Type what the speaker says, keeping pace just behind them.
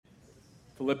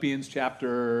Philippians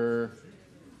chapter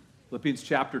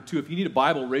 2. If you need a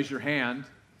Bible, raise your hand,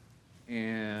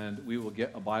 and we will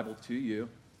get a Bible to you.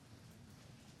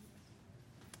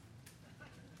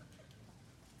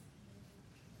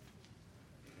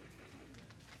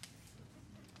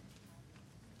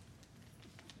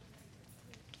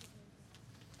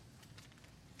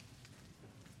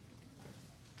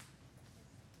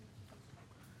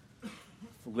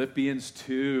 Philippians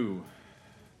 2.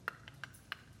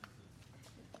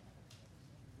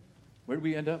 Where did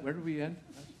we end up? Where did we end?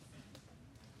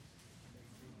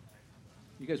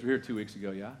 You guys were here 2 weeks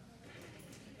ago, yeah?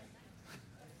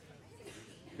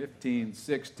 15,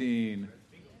 16,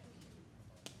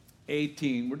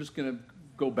 18. We're just going to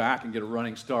go back and get a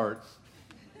running start.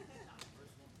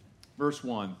 Verse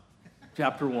 1.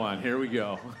 Chapter 1. Here we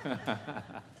go.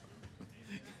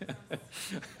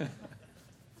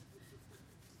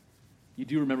 You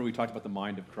do remember we talked about the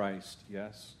mind of Christ,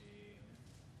 yes?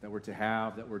 That we're to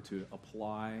have, that we're to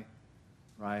apply,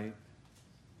 right?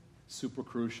 Super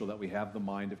crucial that we have the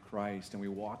mind of Christ and we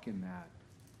walk in that.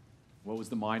 What was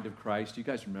the mind of Christ? You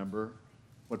guys remember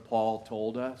what Paul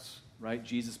told us, right?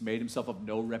 Jesus made himself of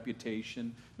no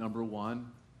reputation, number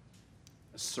one.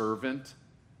 A servant,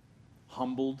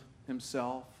 humbled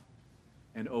himself,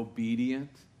 and obedient,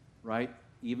 right?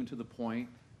 Even to the point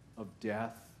of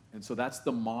death. And so that's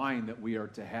the mind that we are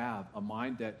to have,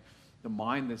 the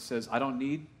mind that says, I don't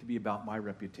need to be about my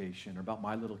reputation or about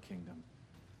my little kingdom,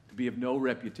 to be of no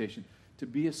reputation, to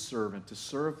be a servant, to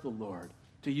serve the Lord,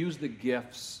 to use the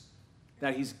gifts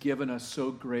that he's given us so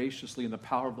graciously in the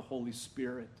power of the Holy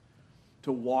Spirit,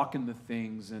 to walk in the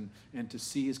things and to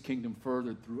see his kingdom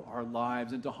furthered through our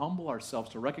lives and to humble ourselves,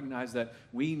 to recognize that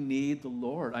we need the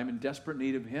Lord. I'm in desperate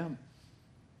need of him.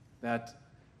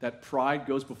 That pride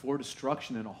goes before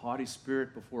destruction and a haughty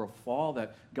spirit before a fall,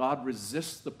 that God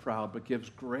resists the proud but gives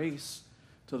grace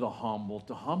to the humble,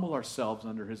 to humble ourselves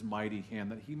under his mighty hand,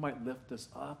 that he might lift us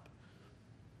up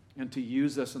and to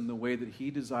use us in the way that he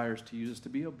desires to use us, to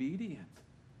be obedient.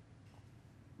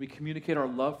 We communicate our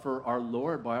love for our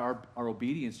Lord by our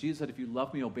obedience. Jesus said, if you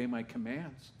love me, obey my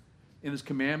commands. And his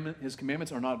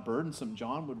commandments are not burdensome,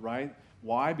 John would write.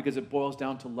 Why? Because it boils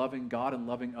down to loving God and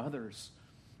loving others,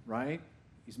 right?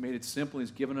 He's made it simple. He's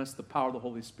given us the power of the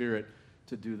Holy Spirit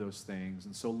to do those things.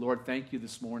 And so, Lord, thank you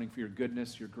this morning for your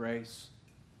goodness, your grace.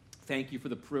 Thank you for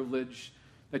the privilege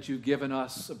that you've given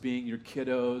us of being your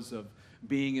kiddos, of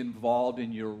being involved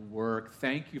in your work.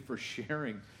 Thank you for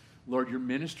sharing, Lord, your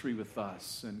ministry with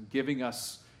us and giving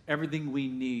us everything we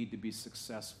need to be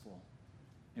successful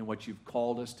in what you've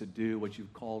called us to do, what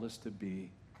you've called us to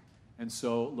be. And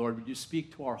so, Lord, would you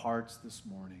speak to our hearts this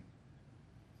morning?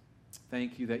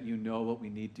 Thank you that you know what we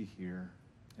need to hear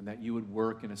and that you would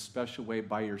work in a special way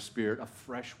by your Spirit, a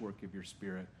fresh work of your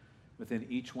Spirit within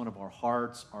each one of our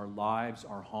hearts, our lives,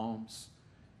 our homes,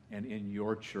 and in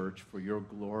your church. For your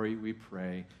glory we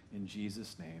pray in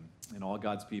Jesus' name. And all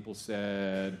God's people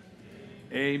said,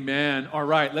 Amen. All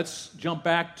right, let's jump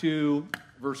back to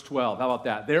verse 12. How about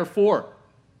that? Therefore,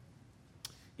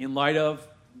 in light of,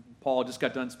 Paul just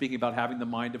got done speaking about having the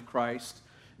mind of Christ.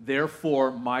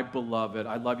 Therefore, my beloved,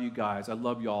 I love you guys, I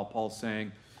love y'all, Paul's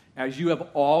saying, as you have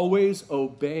always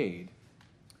obeyed,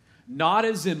 not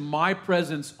as in my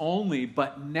presence only,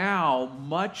 but now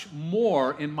much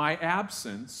more in my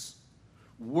absence,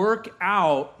 work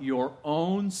out your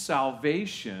own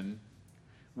salvation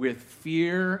with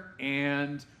fear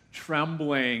and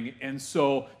trembling. And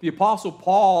so the Apostle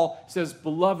Paul says,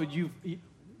 beloved,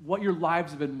 what your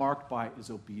lives have been marked by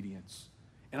is obedience.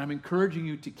 And I'm encouraging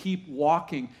you to keep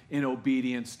walking in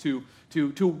obedience, to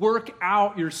work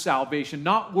out your salvation,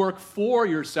 not work for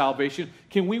your salvation.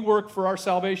 Can we work for our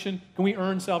salvation? Can we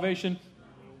earn salvation?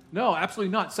 No,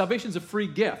 absolutely not. Salvation is a free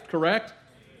gift, correct?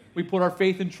 We put our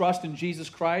faith and trust in Jesus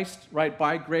Christ, right?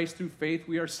 By grace through faith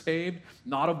we are saved,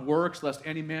 not of works, lest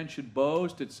any man should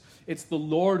boast. It's the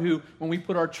Lord who, when we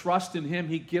put our trust in him,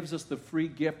 he gives us the free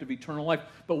gift of eternal life.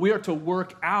 But we are to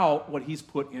work out what he's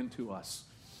put into us.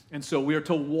 And so we are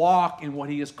to walk in what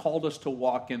he has called us to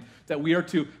walk in, that we are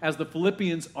to, as the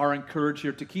Philippians are encouraged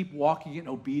here, to keep walking in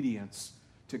obedience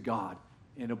to God,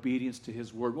 in obedience to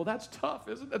his word. Well, that's tough,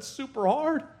 isn't it? That's super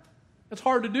hard. That's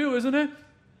hard to do, isn't it?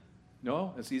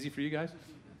 No? That's easy for you guys?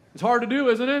 It's hard to do,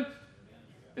 isn't it?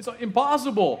 It's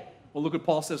impossible. Well, look what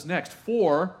Paul says next.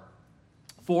 For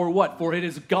what? For it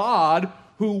is God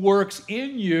who works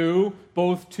in you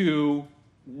both to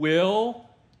will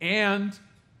and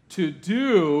to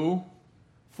do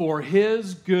for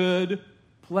his good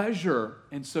pleasure.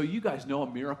 And so you guys know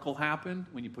a miracle happened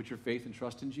when you put your faith and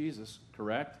trust in Jesus,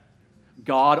 correct?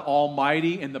 God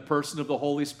Almighty in the person of the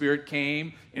Holy Spirit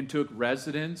came and took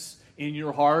residence in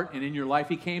your heart and in your life.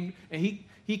 He came, and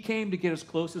he came to get as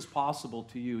close as possible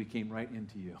to you. He came right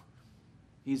into you.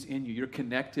 He's in you. You're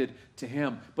connected to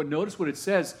him. But notice what it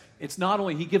says. It's not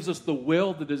only he gives us the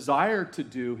will, the desire to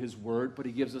do his word, but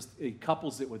he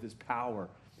couples it with his power,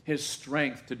 his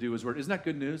strength to do his word. Isn't that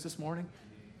good news this morning?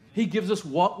 He gives us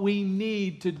what we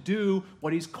need to do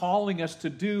what he's calling us to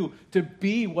do, to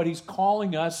be what he's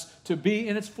calling us to be,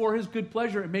 and it's for his good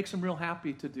pleasure. It makes him real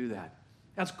happy to do that.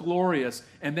 That's glorious.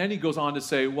 And then he goes on to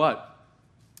say what?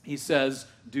 He says,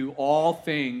 do all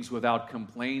things without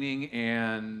complaining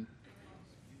and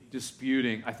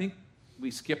disputing. I think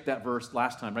we skipped that verse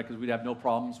last time, right? Because we'd have no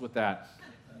problems with that.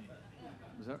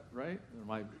 Is that right? Or am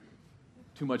I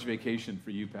too much vacation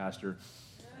for you, Pastor?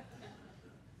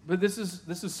 But this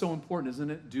is so important, isn't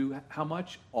it? Do how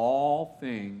much? All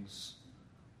things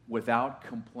without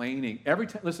complaining. Every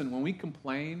time, listen, when we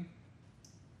complain,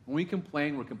 we're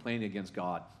complaining against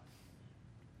God.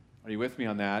 Are you with me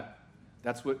on that?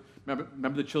 That's what.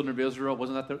 Remember the children of Israel?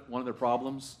 Wasn't that one of their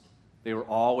problems? They were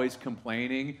always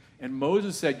complaining. And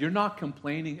Moses said, "You're not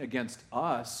complaining against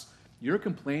us. You're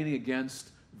complaining against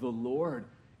the Lord."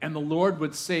 And the Lord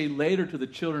would say later to the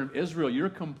children of Israel, "You're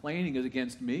complaining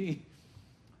against me,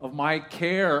 of my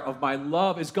care, of my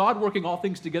love." Is God working all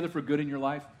things together for good in your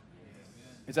life?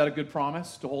 Amen. Is that a good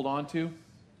promise to hold on to?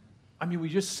 I mean, we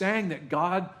just sang that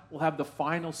God will have the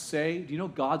final say. Do you know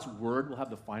God's word will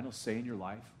have the final say in your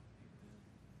life?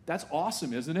 That's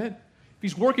awesome, isn't it? If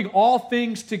he's working all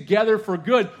things together for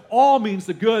good, all means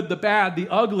the good, the bad, the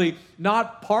ugly,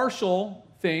 not partial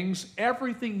things.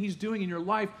 Everything he's doing in your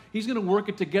life, he's going to work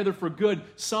it together for good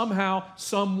somehow,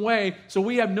 some way. So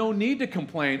we have no need to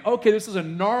complain. Okay, this is a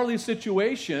gnarly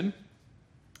situation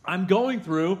I'm going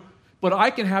through, but I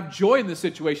can have joy in this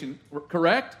situation,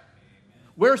 correct? Amen.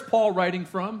 Where's Paul writing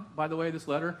from, by the way, this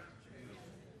letter?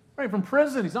 Writing from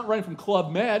prison. He's not writing from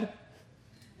Club Med.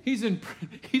 He's in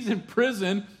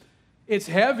prison. It's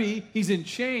heavy. He's in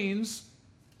chains.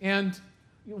 And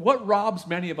what robs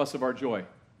many of us of our joy?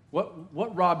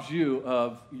 What robs you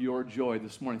of your joy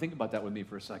this morning? Think about that with me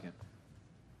for a second.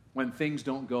 When things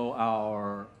don't go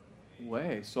our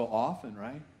way so often,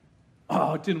 right?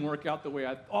 Oh, it didn't work out the way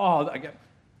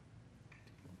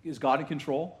Is God in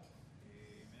control?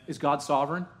 Amen. Is God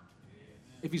sovereign?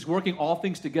 If he's working all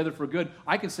things together for good,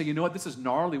 I can say, you know what, this is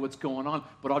gnarly what's going on,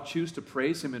 but I'll choose to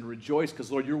praise him and rejoice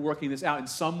because, Lord, you're working this out in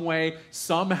some way,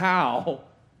 somehow,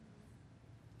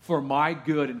 for my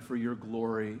good and for your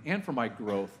glory and for my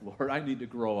growth, Lord. I need to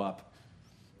grow up.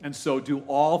 And so do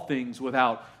all things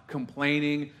without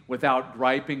complaining, without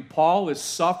griping. Paul is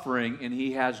suffering and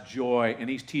he has joy, and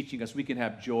he's teaching us we can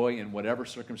have joy in whatever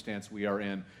circumstance we are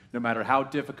in, no matter how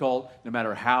difficult, no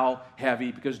matter how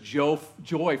heavy, because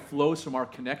joy flows from our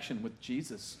connection with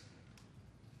Jesus,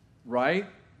 right?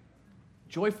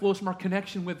 Joy flows from our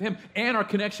connection with him and our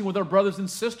connection with our brothers and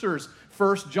sisters.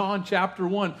 1 John chapter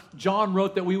 1, John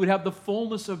wrote that we would have the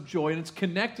fullness of joy, and it's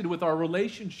connected with our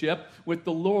relationship with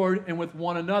the Lord and with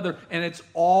one another, and it's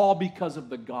all because of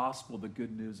the gospel, the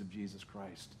good news of Jesus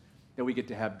Christ, that we get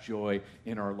to have joy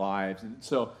in our lives. And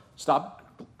so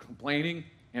stop complaining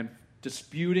and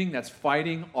disputing. That's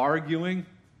fighting, arguing.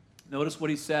 Notice what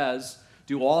he says.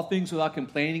 Do all things without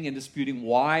complaining and disputing.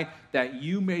 Why? That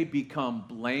you may become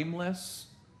blameless.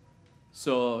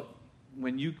 So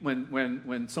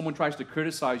when someone tries to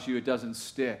criticize you, it doesn't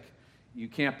stick. You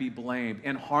can't be blamed.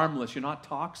 And harmless. You're not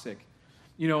toxic.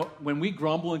 You know, when we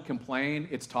grumble and complain,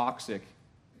 it's toxic.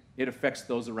 It affects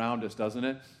those around us, doesn't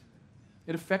it?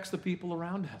 It affects the people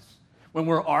around us. When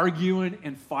we're arguing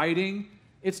and fighting,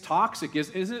 it's toxic.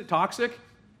 Isn't it toxic?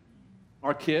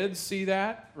 Our kids see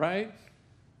that, right?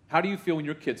 How do you feel when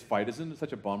your kids fight? Isn't it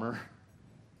such a bummer?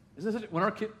 Isn't it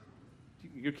when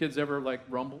your kids ever like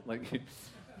rumble, like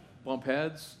bump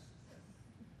heads?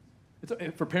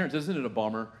 For parents, isn't it a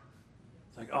bummer?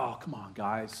 It's like, oh, come on,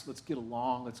 guys, let's get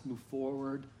along, let's move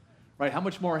forward, right? How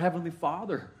much more our Heavenly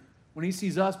Father, when he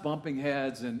sees us bumping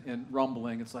heads and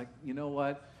rumbling, it's like, you know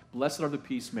what? Blessed are the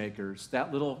peacemakers.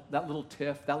 That little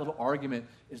tiff, that little argument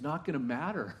is not going to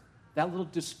matter. That little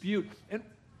dispute.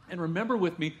 And remember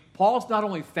with me, Paul's not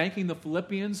only thanking the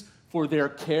Philippians for their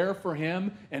care for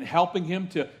him and helping him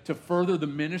to further the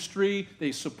ministry.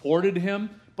 They supported him.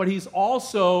 But he's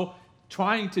also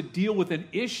trying to deal with an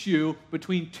issue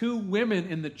between two women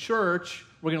in the church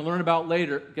we're going to learn about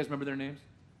later. You guys remember their names?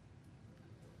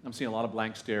 I'm seeing a lot of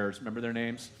blank stares. Remember their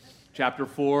names? Chapter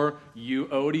 4,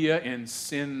 Euodia and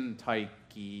Syntyche,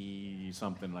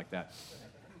 something like that.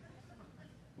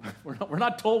 We're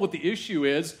not told what the issue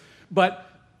is, but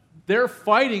their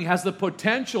fighting has the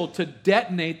potential to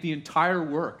detonate the entire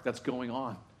work that's going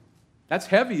on. That's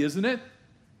heavy, isn't it?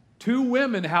 Two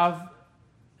women have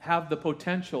the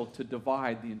potential to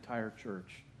divide the entire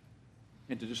church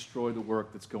and to destroy the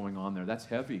work that's going on there. That's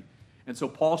heavy. And so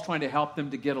Paul's trying to help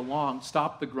them to get along,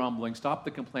 stop the grumbling, stop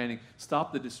the complaining,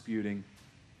 stop the disputing.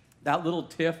 That little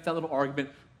tiff, that little argument,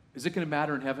 is it going to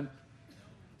matter in heaven?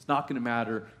 It's not going to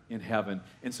matter in heaven.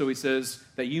 And so he says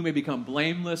that you may become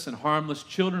blameless and harmless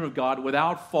children of God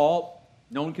without fault.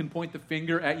 No one can point the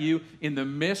finger at you in the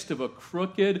midst of a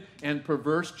crooked and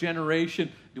perverse generation.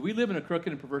 Do we live in a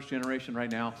crooked and perverse generation right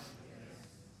now?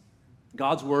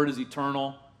 God's word is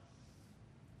eternal.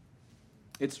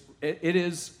 It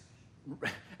is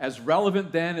as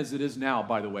relevant then as it is now,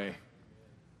 by the way.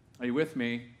 Are you with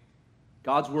me?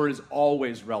 God's word is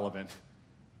always relevant.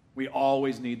 We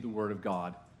always need the word of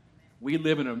God. We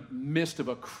live in the midst of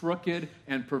a crooked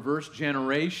and perverse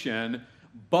generation,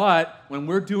 but when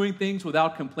we're doing things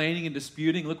without complaining and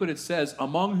disputing, look what it says,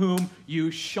 among whom you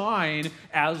shine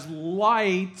as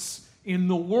lights in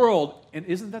the world. And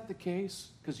isn't that the case?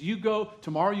 Because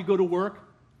tomorrow you go to work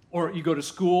or you go to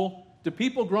school. Do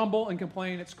people grumble and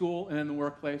complain at school and in the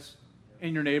workplace,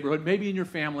 in your neighborhood, maybe in your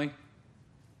family?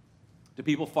 Do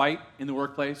people fight in the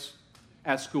workplace,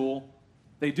 at school?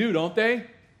 They do, don't they?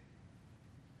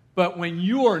 But when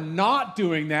you are not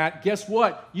doing that, guess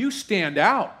what? You stand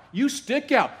out. You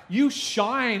stick out. You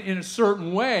shine in a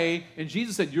certain way. And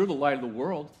Jesus said, you're the light of the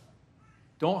world.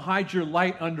 Don't hide your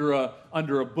light under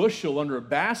a bushel, under a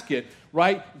basket,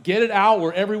 right? Get it out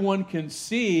where everyone can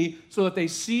see so that they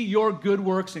see your good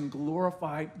works and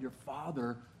glorify your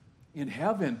Father in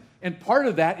heaven. And part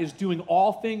of that is doing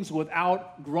all things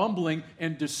without grumbling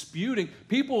and disputing.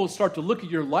 People will start to look at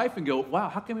your life and go, wow,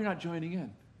 how come you're not joining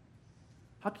in?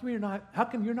 How come you're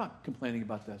not complaining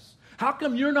about this? How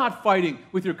come you're not fighting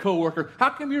with your coworker? How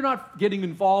come you're not getting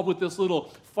involved with this little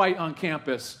fight on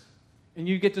campus? And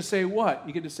you get to say what?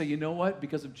 You get to say, you know what?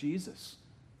 Because of Jesus.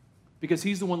 Because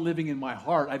he's the one living in my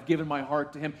heart. I've given my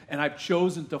heart to him, and I've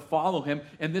chosen to follow him,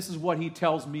 and this is what he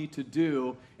tells me to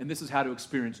do, and this is how to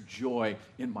experience joy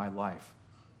in my life.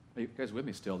 Are you guys with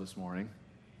me still this morning?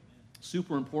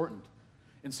 Super important.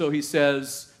 And so he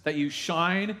says that you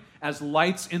shine as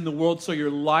lights in the world, so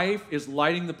your life is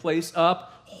lighting the place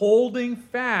up, holding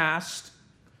fast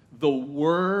the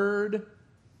word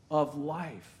of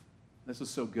life. This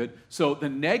is so good. So the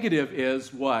negative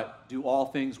is what? Do all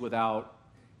things without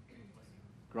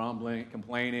grumbling,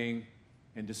 complaining,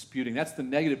 and disputing. That's the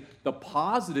negative. The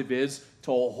positive is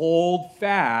to hold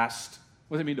fast.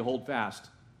 What does it mean to hold fast?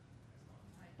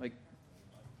 Like,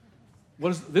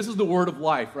 this is the word of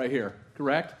life right here,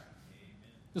 correct?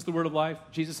 This is the word of life.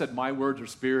 Jesus said, my words are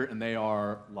spirit and they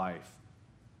are life.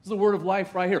 This is the word of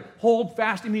life right here. Hold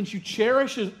fast. It means you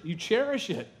cherish it. You cherish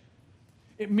it.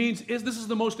 It means this is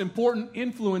the most important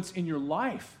influence in your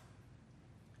life.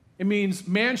 It means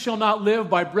man shall not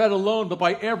live by bread alone, but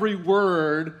by every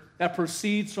word that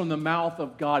proceeds from the mouth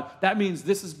of God. That means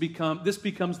this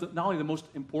becomes not only the most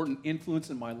important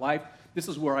influence in my life, this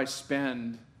is where I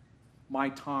spend my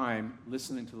time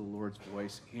listening to the Lord's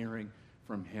voice, hearing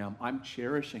from him. I'm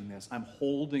cherishing this. I'm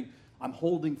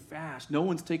holding fast. No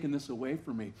one's taken this away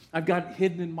from me. I've got it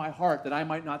hidden in my heart that I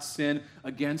might not sin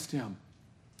against him.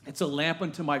 It's a lamp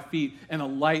unto my feet and a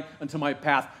light unto my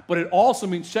path. But it also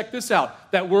means, check this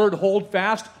out, that word hold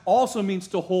fast also means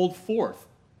to hold forth.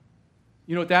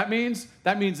 You know what that means?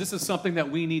 That means this is something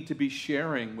that we need to be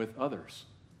sharing with others.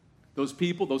 Those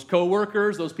people, those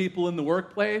coworkers, those people in the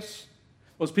workplace,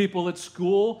 those people at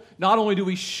school. Not only do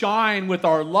we shine with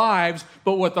our lives,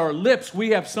 but with our lips, we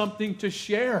have something to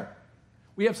share.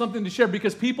 We have something to share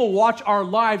because people watch our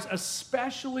lives,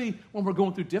 especially when we're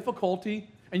going through difficulty,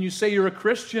 and you say you're a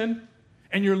Christian,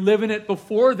 and you're living it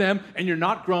before them, and you're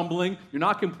not grumbling, you're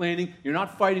not complaining, you're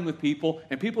not fighting with people,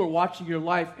 and people are watching your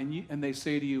life, and they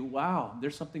say to you, wow,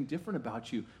 there's something different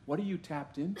about you. What are you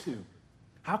tapped into?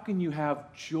 How can you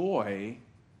have joy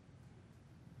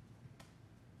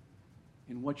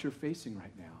in what you're facing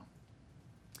right now?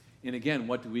 And again,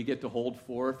 what do we get to hold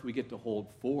forth? We get to hold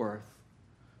forth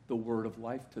the word of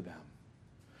life to them.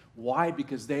 Why?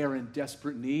 Because they are in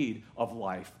desperate need of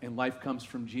life, and life comes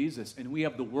from Jesus. And we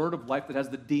have the word of life that has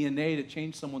the DNA to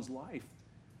change someone's life.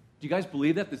 Do you guys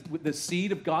believe that? The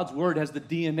seed of God's word has the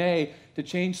DNA to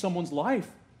change someone's life.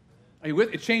 Are you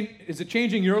with it? Is it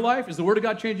changing your life? Is the word of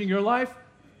God changing your life?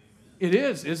 It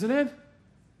is, isn't it?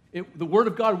 The word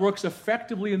of God works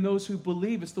effectively in those who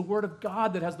believe. It's the word of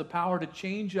God that has the power to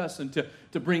change us and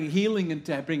to bring healing and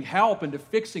to bring help and to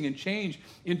fixing and change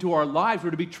into our lives.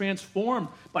 We're to be transformed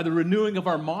by the renewing of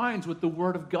our minds with the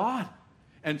word of God.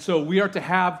 And so we are to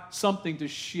have something to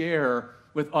share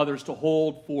with others, to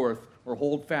hold forth or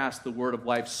hold fast the word of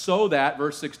life, so that,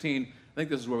 verse 16, I think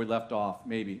this is where we left off.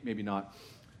 Maybe, maybe not.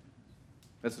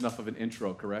 That's enough of an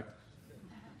intro, correct?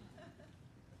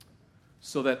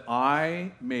 So that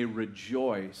I may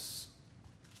rejoice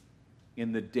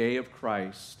in the day of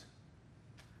Christ,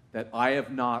 that I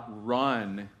have not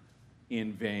run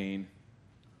in vain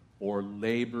or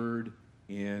labored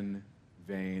in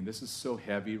vain. This is so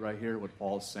heavy right here, what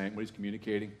Paul's saying, what he's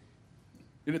communicating.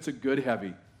 And it's a good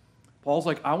heavy. Paul's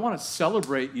like, I want to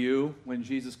celebrate you when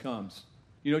Jesus comes.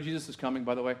 You know Jesus is coming,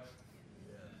 by the way?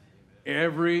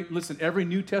 Every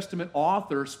New Testament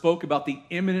author spoke about the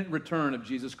imminent return of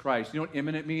Jesus Christ. You know what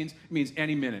imminent means? It means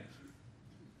any minute.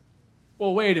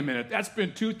 Well, wait a minute. That's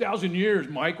been 2,000 years,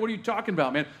 Mike. What are you talking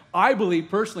about, man? I believe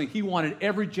personally he wanted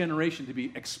every generation to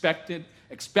be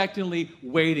expectantly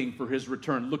waiting for his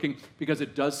return, looking, because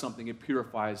it does something. It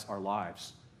purifies our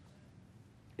lives.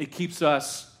 It keeps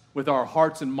us with our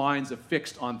hearts and minds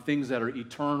affixed on things that are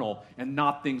eternal and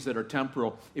not things that are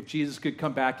temporal. If Jesus could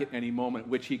come back at any moment,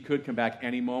 which he could come back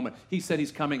any moment, he said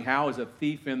he's coming how? As a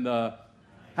thief in the...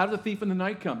 How does a thief in the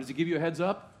night come? Does he give you a heads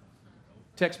up?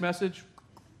 Text message?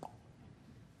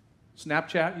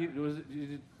 Snapchat?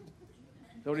 Is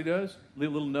that what he does? Leave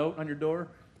a little note on your door?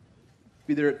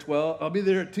 Be there at 12. I'll be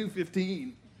there at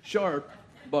 2:15. Sharp,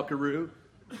 buckaroo.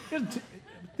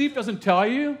 Thief doesn't tell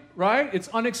you, right? It's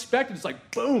unexpected. It's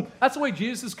like, boom. That's the way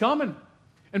Jesus is coming.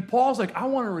 And Paul's like, I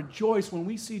want to rejoice when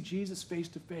we see Jesus face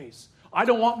to face. I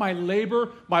don't want my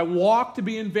labor, my walk to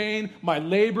be in vain, my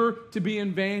labor to be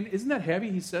in vain. Isn't that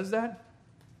heavy? He says that.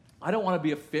 I don't want to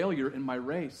be a failure in my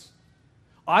race.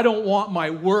 I don't want my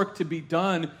work to be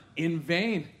done in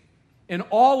vain. And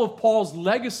all of Paul's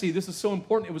legacy, this is so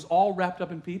important, it was all wrapped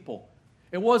up in people.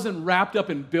 It wasn't wrapped up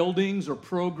in buildings or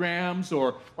programs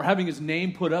or having his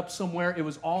name put up somewhere. It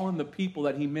was all in the people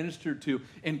that he ministered to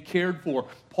and cared for.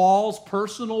 Paul's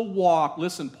personal walk,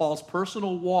 listen, Paul's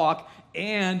personal walk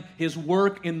and his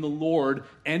work in the Lord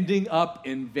ending up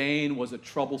in vain was a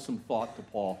troublesome thought to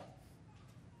Paul.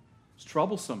 It's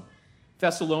troublesome.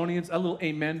 Thessalonians, a little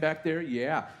amen back there?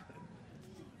 Yeah.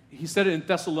 He said it in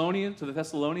Thessalonians, to the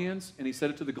Thessalonians, and he said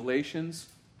it to the Galatians,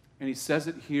 and he says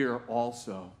it here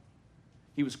also.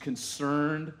 He was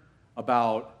concerned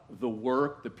about the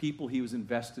work, the people he was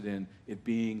invested in, it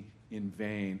being in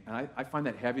vain. And I find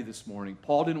that heavy this morning.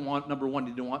 Paul didn't want, number one,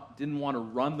 didn't want to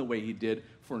run the way he did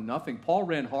for nothing. Paul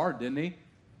ran hard, didn't he?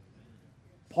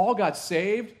 Paul got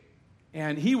saved,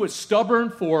 and he was stubborn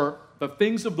for the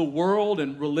things of the world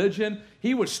and religion.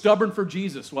 He was stubborn for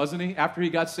Jesus, wasn't he? After he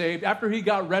got saved, after he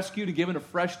got rescued and given a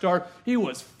fresh start, he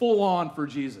was full on for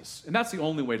Jesus. And that's the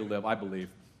only way to live, I believe.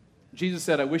 Jesus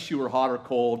said, I wish you were hot or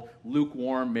cold.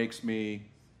 Lukewarm makes me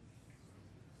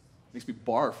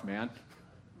barf, man.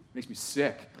 Makes me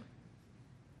sick.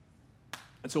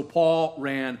 And so Paul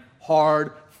ran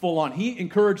hard, full on. He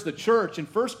encouraged the church in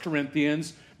 1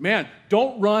 Corinthians, man,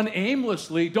 don't run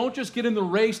aimlessly. Don't just get in the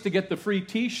race to get the free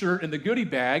t-shirt and the goodie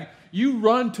bag. You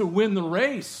run to win the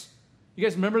race. You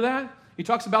guys remember that? He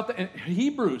talks about that in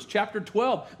Hebrews chapter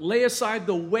 12. Lay aside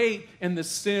the weight and the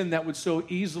sin that would so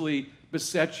easily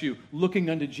beset you, looking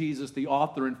unto Jesus, the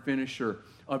author and finisher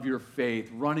of your faith,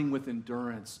 running with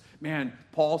endurance. Man,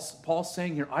 Paul's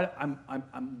saying here,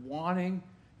 I'm wanting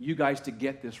you guys to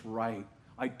get this right.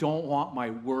 I don't want my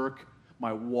work,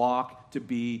 my walk to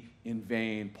be in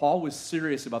vain. Paul was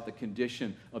serious about the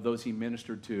condition of those he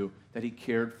ministered to, that he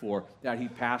cared for, that he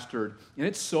pastored. And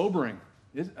it's sobering.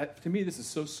 To me, this is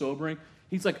so sobering.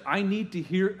 He's like, I need you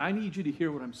to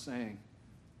hear what I'm saying.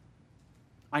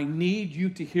 I need you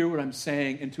to hear what I'm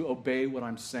saying and to obey what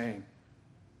I'm saying.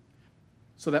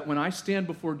 So that when I stand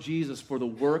before Jesus for the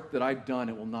work that I've done,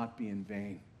 it will not be in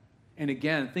vain. And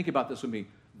again, think about this with me.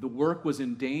 The work was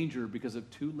in danger because of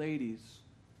two ladies.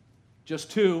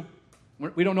 Just two.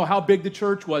 We don't know how big the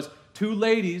church was. Two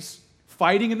ladies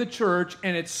fighting in the church,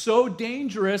 and it's so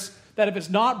dangerous that if it's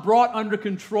not brought under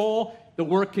control, the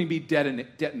work can be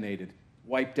detonated,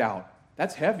 wiped out.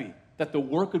 That's heavy, that the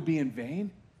work would be in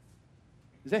vain.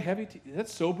 Is that heavy? Is that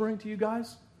sobering to you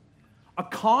guys? A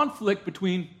conflict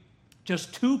between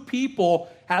just two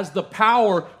people has the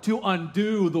power to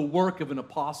undo the work of an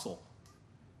apostle.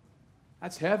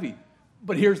 That's heavy.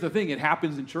 But here's the thing, it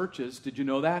happens in churches. Did you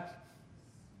know that?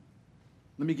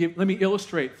 Let me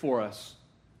illustrate for us.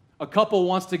 A couple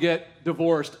wants to get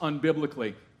divorced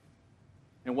unbiblically.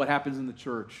 And what happens in the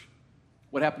church?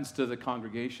 What happens to the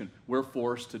congregation? We're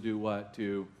forced to do what?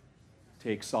 To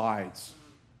take sides.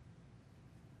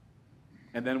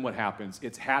 And then what happens?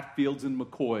 It's Hatfields and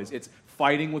McCoys. It's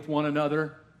fighting with one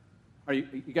another. You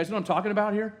guys know what I'm talking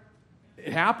about here?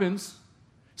 It happens.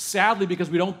 Sadly, because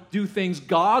we don't do things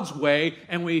God's way,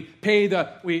 and we pay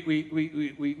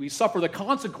we suffer the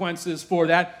consequences for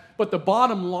that. But the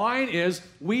bottom line is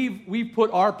we've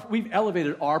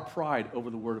elevated our pride over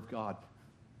the Word of God.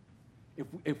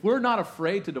 If we're not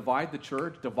afraid to divide the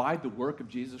church, divide the work of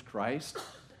Jesus Christ,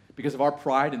 because of our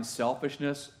pride and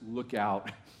selfishness, look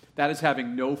out. That is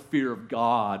having no fear of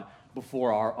God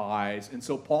before our eyes. And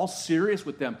so Paul's serious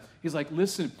with them. He's like,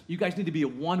 listen, you guys need to be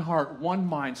of one heart, one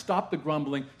mind. Stop the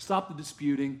grumbling. Stop the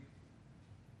disputing.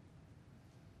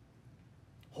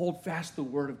 Hold fast the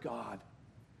word of God.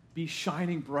 Be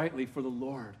shining brightly for the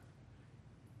Lord.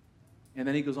 And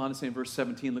then he goes on to say in verse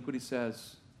 17, look what he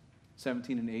says,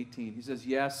 17 and 18. He says,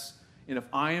 yes, and if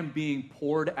I am being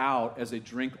poured out as a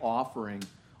drink offering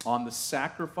on the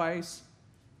sacrifice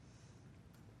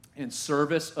and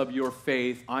service of your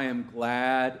faith, I am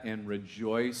glad and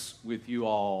rejoice with you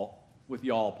all. With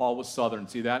y'all. Paul was Southern.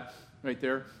 See that right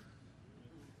there?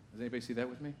 Does anybody see that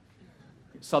with me?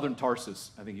 Southern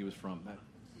Tarsus, I think he was from, that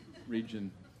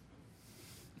region.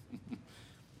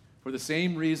 For the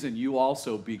same reason, you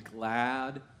also be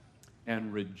glad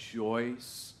and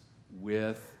rejoice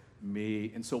with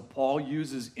me. And so Paul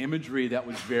uses imagery that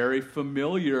was very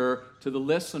familiar to the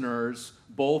listeners,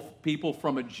 both people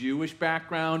from a Jewish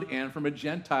background and from a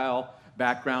Gentile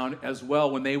background as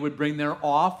well. When they would bring their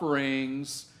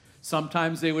offerings,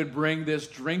 sometimes they would bring this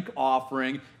drink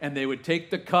offering, and they would take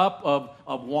the cup of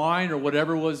wine or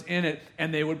whatever was in it,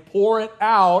 and they would pour it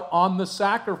out on the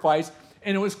sacrifice,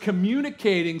 and it was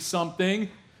communicating something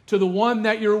to the one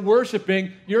that you're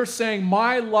worshiping. You're saying,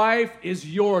 my life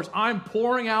is yours. I'm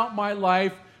pouring out my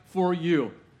life for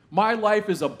you. My life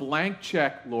is a blank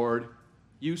check, Lord.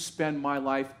 You spend my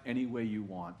life any way you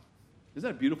want. Isn't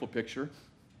that a beautiful picture?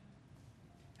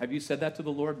 Have you said that to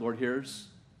the Lord? Lord, here's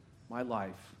my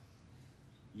life.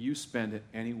 You spend it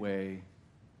any way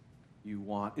you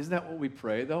want. Isn't that what we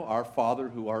pray, though? Our Father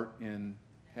who art in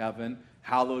heaven,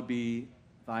 hallowed be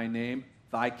thy name.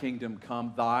 Thy kingdom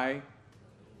come, thy...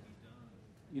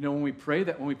 You know, when we pray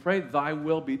thy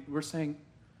will be, we're saying,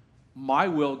 my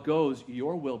will goes,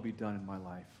 your will be done in my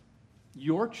life.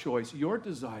 Your choice, your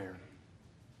desire.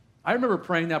 I remember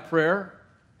praying that prayer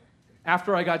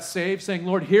after I got saved, saying,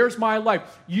 Lord, here's my life.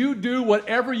 You do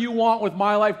whatever you want with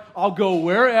my life. I'll go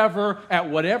wherever, at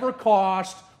whatever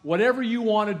cost, whatever you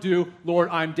want to do. Lord,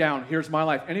 I'm down. Here's my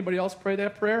life. Anybody else pray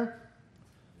that prayer?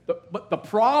 But the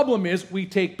problem is we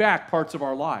take back parts of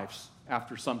our lives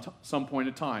after some point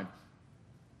in time.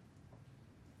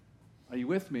 Are you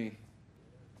with me?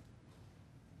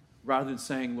 Rather than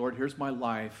saying, Lord, here's my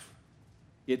life,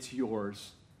 it's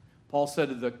yours. Paul said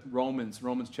to the Romans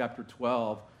chapter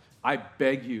 12, I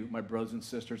beg you, my brothers and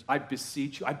sisters, I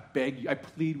beseech you, I beg you, I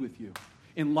plead with you,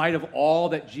 in light of all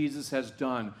that Jesus has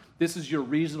done, this is your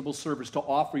reasonable service, to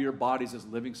offer your bodies as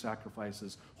living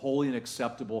sacrifices, holy and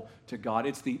acceptable to God.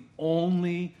 It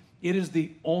is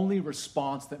the only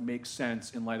response that makes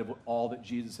sense in light of all that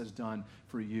Jesus has done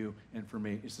for you and for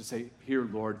me, is to say, here,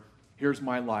 Lord, here's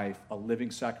my life, a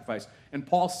living sacrifice. And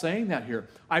Paul's saying that here.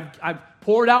 I've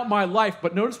poured out my life,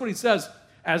 but notice what he says,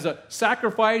 as a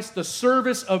sacrifice, the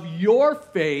service of your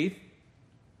faith,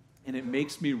 and it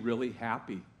makes me really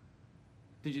happy.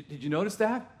 Did you notice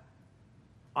that?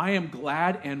 I am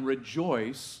glad and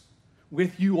rejoice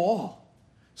with you all.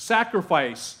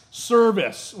 Sacrifice,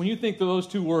 service. When you think of those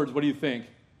two words, what do you think?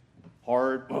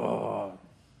 Hard,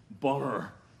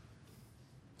 bummer.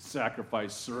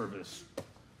 Sacrifice, service.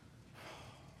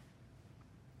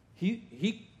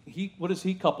 What does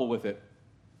he couple with it?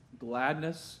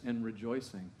 Gladness and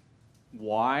rejoicing.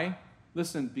 Why?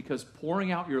 Listen, because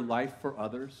pouring out your life for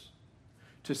others,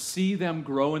 to see them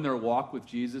grow in their walk with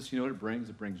Jesus, you know what it brings?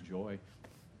 It brings joy.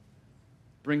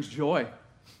 It brings joy.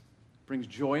 Brings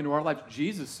joy into our lives.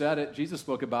 Jesus said it. Jesus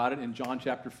spoke about it in John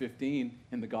chapter 15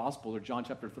 in the gospel, or John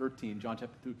chapter 13, John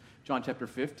chapter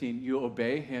 15. You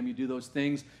obey him, you do those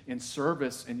things in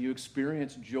service, and you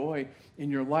experience joy in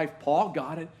your life. Paul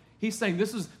got it. He's saying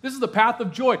this is the path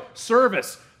of joy.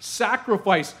 Service,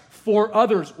 sacrifice for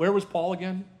others. Where was Paul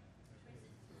again?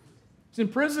 He's in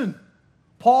prison.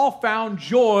 Paul found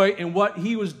joy in what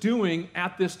he was doing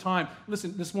at this time.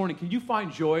 Listen, this morning, can you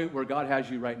find joy where God has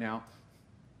you right now?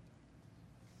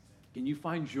 Can you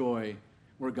find joy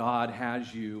where God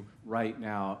has you right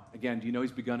now? Again, do you know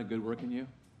he's begun a good work in you?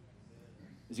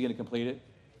 Is he going to complete it?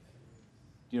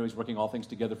 Do you know he's working all things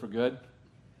together for good?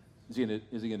 Is he going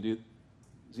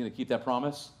to keep that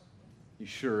promise? He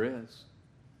sure is.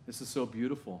 This is so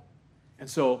beautiful. And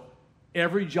so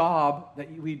every job that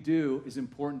we do is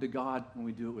important to God when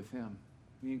we do it with him.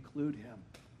 We include him.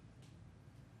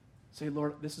 Say,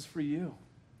 Lord, this is for you.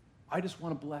 I just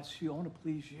want to bless you. I want to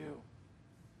please you.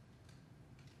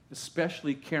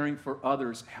 Especially caring for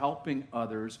others, helping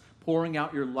others, pouring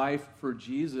out your life for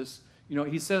Jesus.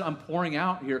 He said, I'm pouring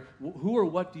out here. Who or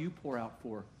what do you pour out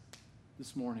for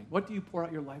this morning? What do you pour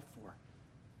out your life for?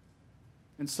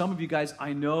 And some of you guys,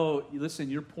 I know, listen,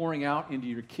 you're pouring out into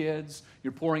your kids.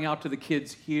 You're pouring out to the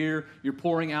kids here. You're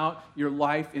pouring out your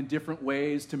life in different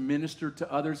ways to minister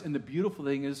to others. And the beautiful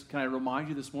thing is, can I remind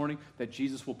you this morning that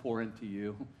Jesus will pour into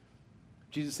you?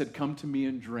 Jesus said, come to me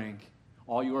and drink,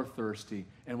 all you are thirsty.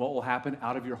 And what will happen?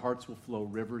 Out of your hearts will flow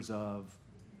rivers of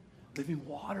living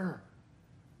water.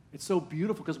 It's so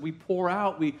beautiful because we pour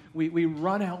out, we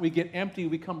run out, we get empty,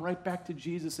 we come right back to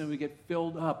Jesus and we get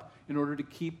filled up in order to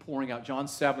keep pouring out. John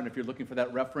 7, if you're looking for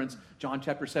that reference, John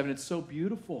chapter 7, it's so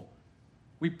beautiful.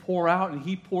 We pour out and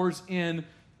he pours in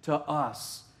to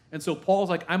us. And so Paul's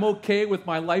like, I'm okay with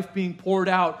my life being poured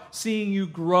out, seeing you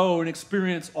grow and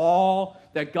experience all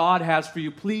that God has for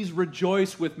you. Please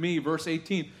rejoice with me. Verse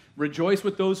 18, rejoice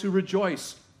with those who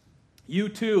rejoice. You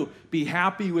too, be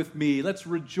happy with me. Let's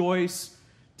rejoice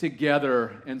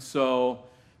together. And so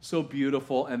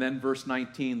beautiful. And then verse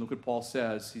 19, look what Paul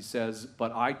says. He says,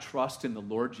 but I trust in the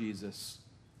Lord Jesus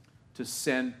to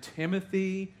send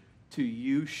Timothy to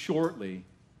you shortly,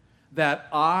 that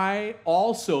I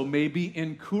also may be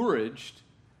encouraged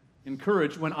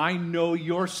when I know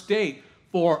your state.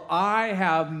 For I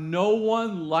have no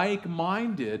one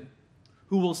like-minded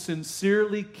who will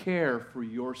sincerely care for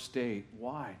your state.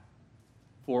 Why?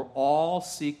 For all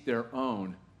seek their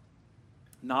own,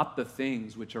 not the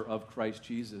things which are of Christ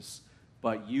Jesus,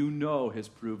 but you know his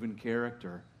proven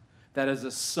character, that as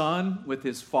a son with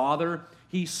his father,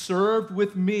 he served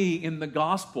with me in the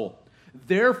gospel.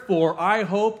 Therefore, I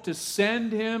hope to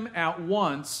send him at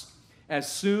once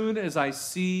as soon as I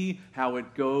see how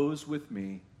it goes with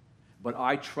me. But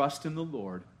I trust in the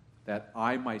Lord that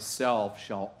I myself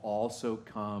shall also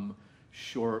come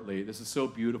shortly. This is so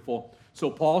beautiful. So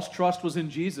Paul's trust was in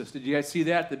Jesus. Did you guys see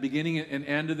that at the beginning and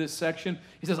end of this section?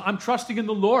 He says, I'm trusting in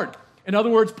the Lord. In other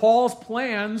words, Paul's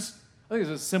plans, I think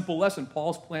it's a simple lesson.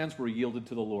 Paul's plans were yielded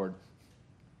to the Lord.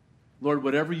 Lord,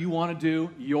 whatever you want to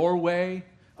do, your way,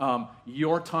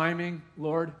 your timing,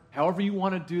 Lord, however you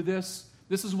want to do this,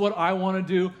 this is what I want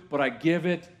to do, but I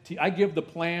give the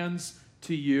plans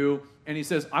to you. And he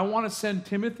says, I want to send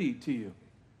Timothy to you.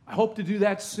 I hope to do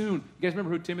that soon. You guys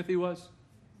remember who Timothy was?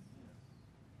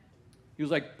 He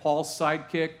was like Paul's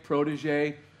sidekick,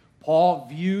 protege. Paul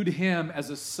viewed him as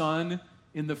a son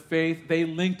in the faith. They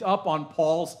linked up on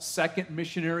Paul's second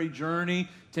missionary journey.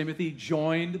 Timothy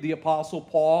joined the Apostle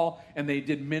Paul, and they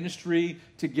did ministry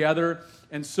together.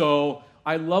 And so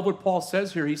I love what Paul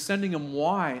says here. He's sending him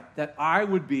why?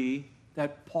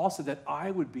 Paul said that I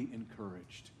would be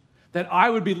encouraged. That I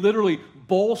would be literally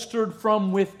bolstered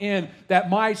from within. That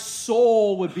my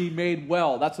soul would be made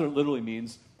well. That's what it literally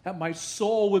means. That my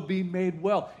soul would be made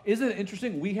well. Isn't it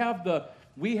interesting? We have the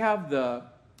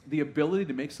ability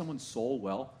to make someone's soul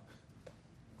well.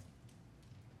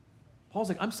 Paul's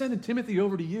like, I'm sending Timothy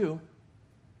over to you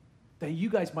that you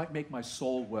guys might make my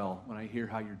soul well when I hear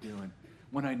how you're doing,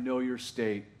 when I know your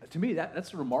state. To me,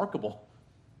 that's remarkable.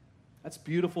 That's a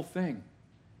beautiful thing.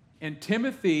 And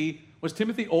was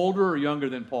Timothy older or younger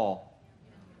than Paul?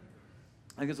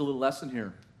 I think there's a little lesson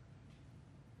here.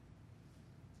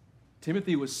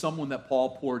 Timothy was someone that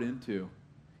Paul poured into.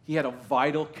 He had a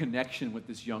vital connection with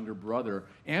this younger brother,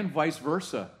 and vice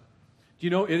versa. Do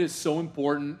you know it is so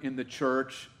important in the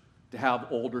church to have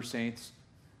older saints?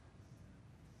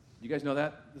 You guys know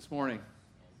that this morning?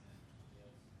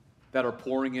 That are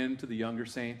pouring into the younger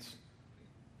saints?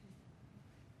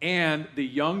 And the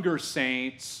younger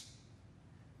saints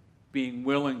being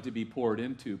willing to be poured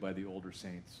into by the older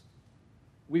saints.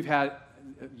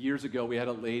 Years ago, we had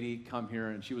a lady come here,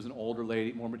 and she was an older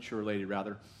lady, more mature lady,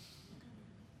 rather.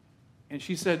 And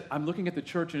she said, I'm looking at the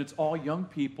church, and it's all young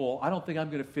people. I don't think I'm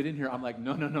going to fit in here. I'm like,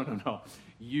 no.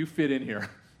 You fit in here.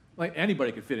 Like,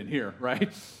 anybody could fit in here, right?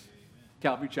 Amen.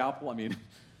 Calvary Chapel, I mean,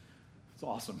 it's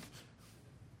awesome.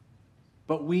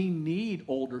 But we need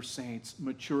older saints,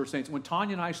 mature saints. When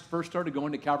Tanya and I first started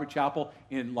going to Calvary Chapel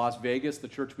in Las Vegas, the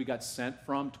church we got sent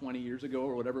from 20 years ago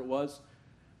or whatever it was,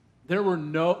 there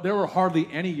were hardly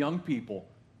any young people.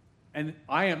 And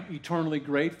I am eternally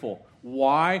grateful.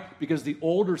 Why? Because the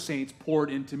older saints poured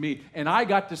into me. And I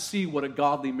got to see what a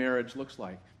godly marriage looks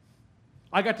like.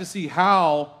 I got to see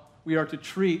how we are to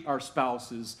treat our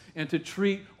spouses and to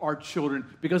treat our children,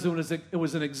 because it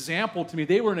was an example to me.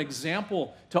 They were an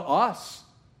example to us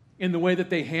in the way that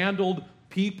they handled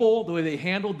people, the way they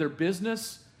handled their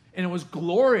business. And it was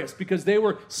glorious because they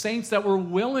were saints that were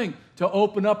willing to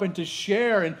open up and to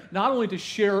share, and not only to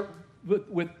share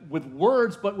with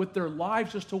words, but with their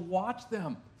lives, just to watch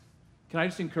them. Can I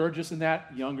just encourage us in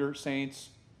that, younger saints?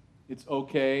 It's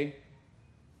okay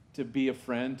to be a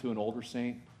friend to an older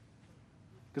saint?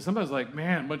 Because somebody's like,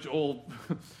 man, a bunch of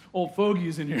old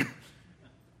fogies in here.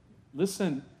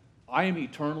 Listen, I am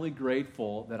eternally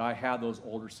grateful that I had those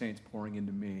older saints pouring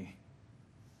into me.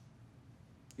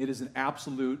 It is an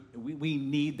absolute, we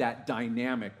need that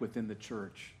dynamic within the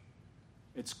church.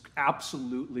 It's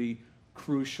absolutely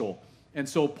crucial. And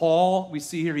so Paul, we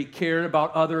see here, he cared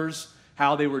about others,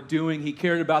 how they were doing. He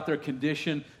cared about their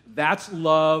condition. That's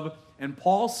love. And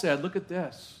Paul said, look at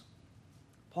this.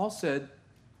 Paul said,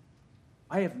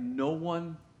 I have no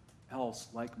one else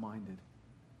like-minded.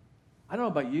 I don't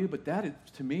know about you, but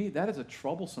to me, that is a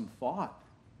troublesome thought.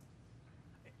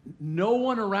 No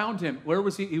one around him. Where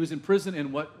was he? He was in prison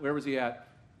in where was he at?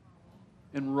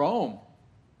 In Rome.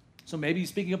 So maybe he's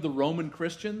speaking of the Roman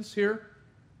Christians here.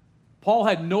 Paul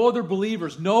had no other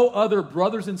believers, no other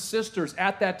brothers and sisters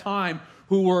at that time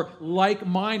who were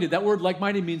like-minded. That word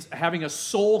like-minded means having a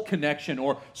soul connection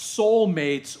or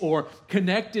soulmates or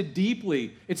connected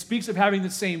deeply. It speaks of having the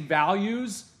same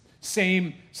values,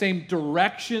 same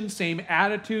direction, same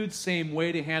attitude, same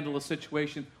way to handle a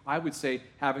situation. I would say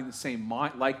having the same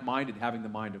mind, like-minded, having the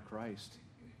mind of Christ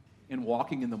and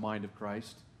walking in the mind of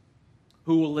Christ,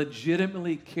 who will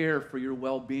legitimately care for your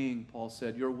well-being, Paul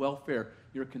said, your welfare,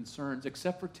 your concerns,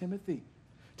 except for Timothy.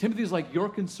 Timothy's like, your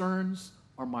concerns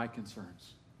are my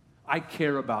concerns. I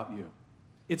care about you.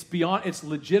 It's beyond, it's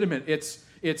legitimate. It's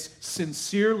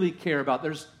sincerely care about.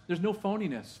 There's no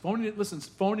phoniness.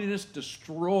 Phoniness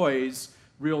destroys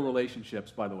real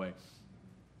relationships, by the way.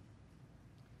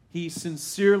 He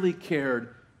sincerely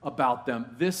cared about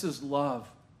them. This is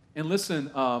love. And listen,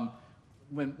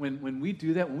 when we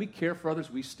do that, when we care for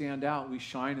others, we stand out. We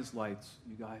shine as lights,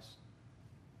 you guys.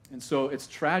 And so it's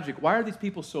tragic. Why are these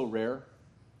people so rare?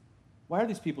 Why are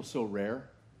these people so rare?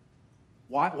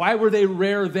 Why were they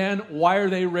rare then? Why are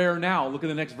they rare now? Look at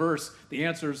the next verse. The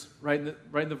answer's right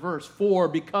in the verse. For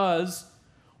because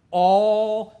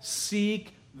all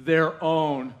seek their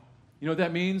own. You know what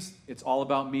that means? It's all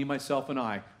about me, myself, and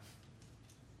I.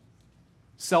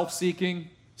 Self-seeking,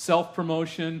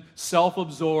 self-promotion,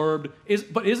 self-absorbed.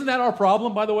 But isn't that our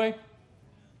problem, by the way?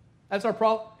 That's our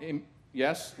problem.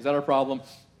 Yes? Is that our problem?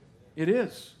 It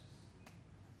is.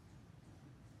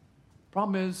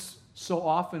 Problem is, so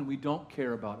often we don't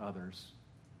care about others.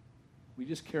 We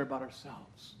just care about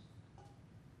ourselves.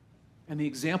 And the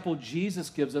example Jesus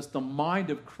gives us, the mind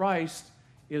of Christ,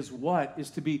 is what?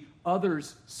 Is to be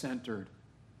others-centered,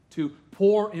 to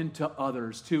pour into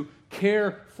others, to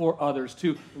care for others,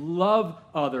 to love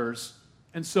others.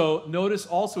 And so notice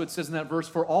also it says in that verse,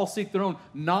 for all seek their own,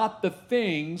 not the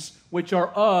things which are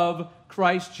of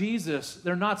Christ Jesus.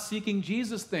 They're not seeking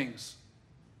Jesus things.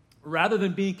 Rather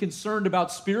than being concerned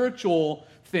about spiritual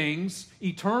things,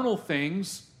 eternal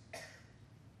things,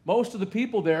 most of the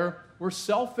people there were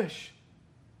selfish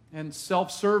and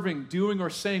self-serving, doing or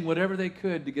saying whatever they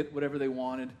could to get whatever they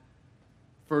wanted,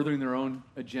 furthering their own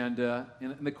agenda.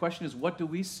 And the question is, what do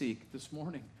we seek this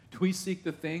morning? Do we seek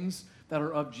the things that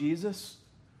are of Jesus,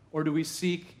 or do we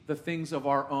seek the things of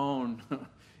our own?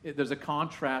 There's a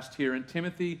contrast here. In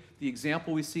Timothy, the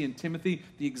example we see in Timothy,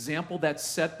 the example that's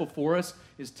set before us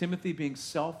is Timothy being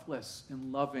selfless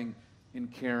and loving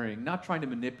and caring, not trying to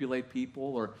manipulate people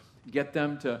or get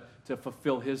them to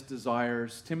fulfill his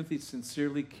desires. Timothy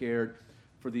sincerely cared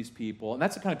for these people. And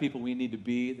that's the kind of people we need to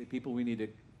be, the people we need to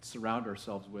surround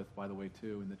ourselves with, by the way,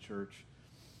 too, in the church.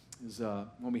 Is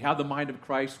when we have the mind of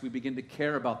Christ, we begin to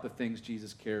care about the things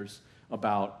Jesus cares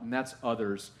about, and that's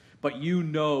others. But you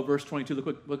know, verse 22,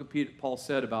 look what Paul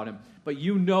said about him. But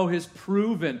you know his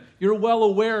proven, you're well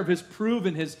aware of his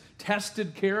proven, his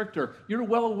tested character. You're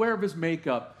well aware of his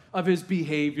makeup, of his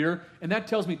behavior. And that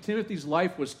tells me Timothy's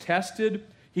life was tested.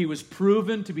 He was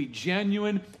proven to be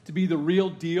genuine, to be the real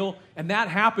deal. And that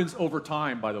happens over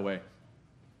time, by the way.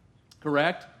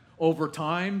 Correct? Over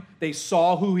time, they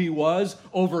saw who he was.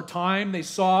 Over time, they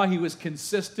saw he was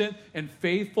consistent and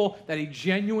faithful, that he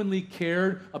genuinely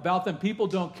cared about them. People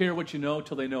don't care what you know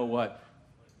till they know what?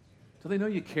 Till they know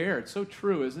you care. It's so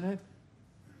true, isn't it?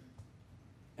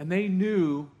 And they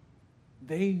knew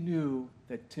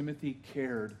that Timothy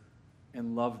cared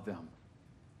and loved them.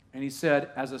 And he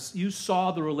said, you saw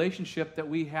the relationship that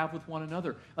we have with one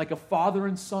another, like a father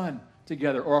and son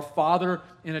together, or a father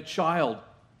and a child.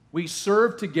 We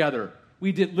served together.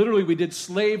 We did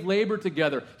slave labor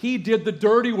together. He did the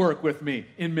dirty work with me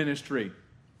in ministry.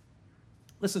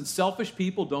 Listen, selfish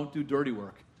people don't do dirty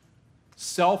work.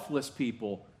 Selfless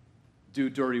people do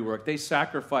dirty work. They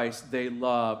sacrifice, they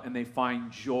love, and they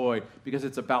find joy because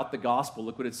it's about the gospel.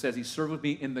 Look what it says. He served with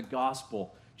me in the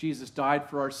gospel. Jesus died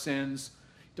for our sins.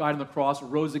 died on the cross,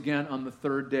 rose again on the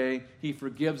third day. He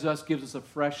forgives us, gives us a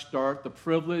fresh start, the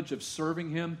privilege of serving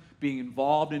him, being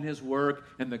involved in his work,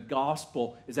 and the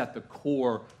gospel is at the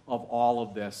core of all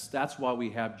of this. That's why we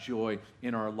have joy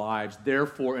in our lives.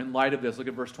 Therefore, in light of this, look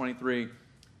at verse 23.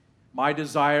 My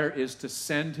desire is to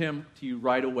send him to you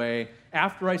right away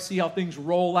after I see how things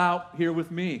roll out here with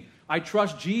me. I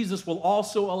trust Jesus will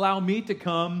also allow me to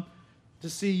come to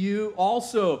see you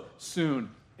also soon.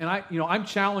 And I'm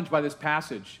challenged by this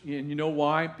passage. And you know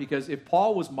why? Because if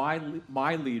Paul was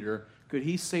my leader, could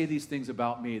he say these things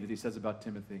about me that he says about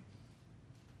Timothy?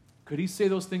 Could he say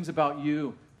those things about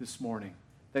you this morning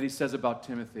that he says about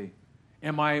Timothy?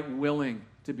 Am I willing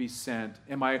to be sent?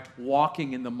 Am I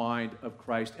walking in the mind of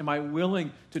Christ? Am I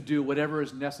willing to do whatever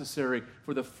is necessary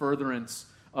for the furtherance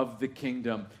of the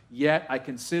kingdom? Yet I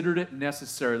considered it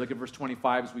necessary. Look at verse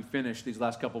 25 as we finish these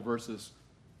last couple verses.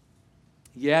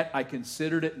 Yet I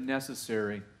considered it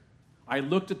necessary. I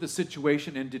looked at the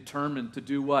situation and determined to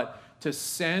do what? To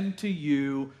send to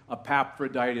you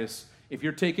Epaphroditus. If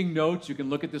you're taking notes, you can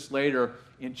look at this later.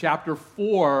 In chapter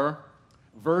 4,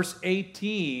 verse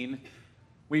 18,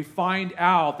 we find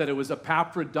out that it was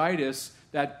Epaphroditus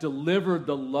that delivered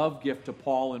the love gift to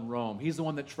Paul in Rome. He's the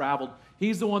one that traveled.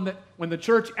 He's the one that, when the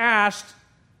church asked,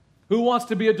 who wants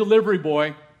to be a delivery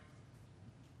boy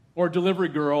or delivery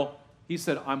girl, he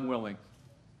said, I'm willing.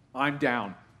 I'm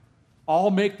down.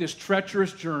 I'll make this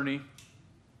treacherous journey.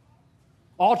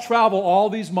 I'll travel all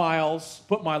these miles,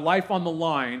 put my life on the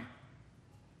line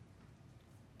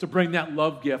to bring that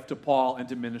love gift to Paul and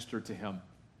to minister to him.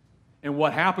 And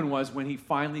what happened was when he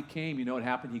finally came, you know what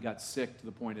happened? He got sick to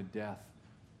the point of death.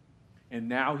 And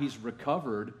now he's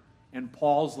recovered, and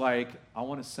Paul's like, I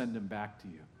want to send him back to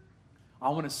you. I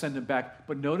want to send him back.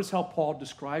 But notice how Paul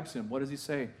describes him. What does he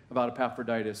say about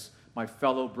Epaphroditus? My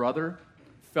fellow brother,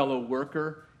 fellow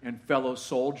worker, and fellow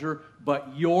soldier, but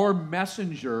your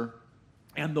messenger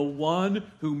and the one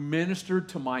who ministered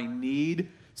to my need,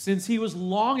 since he was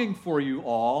longing for you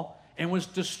all and was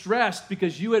distressed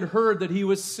because you had heard that he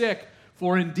was sick.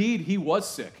 For indeed he was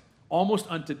sick, almost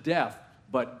unto death,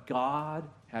 but God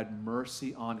had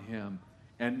mercy on him.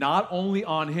 And not only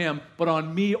on him, but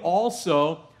on me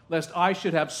also, lest I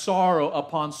should have sorrow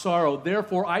upon sorrow.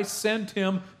 Therefore I sent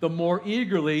him the more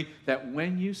eagerly, that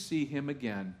when you see him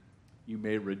again, you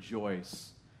may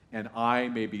rejoice, and I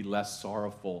may be less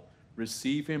sorrowful.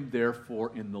 Receive him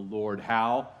therefore in the Lord.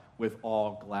 How? With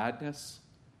all gladness,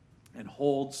 and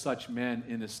hold such men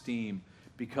in esteem,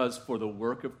 because for the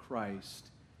work of Christ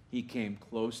he came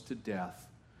close to death,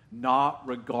 not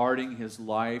regarding his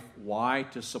life. Why?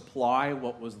 To supply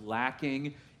what was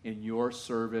lacking in your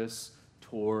service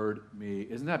toward me.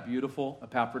 Isn't that beautiful,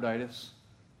 Epaphroditus?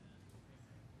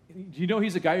 Do you know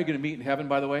he's a guy you're going to meet in heaven,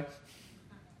 by the way?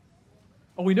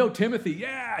 Oh, we know Timothy.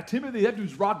 Yeah, Timothy, that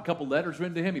dude's rocked a couple letters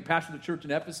written to him. He pastored the church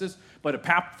in Ephesus. But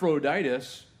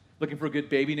Epaphroditus, looking for good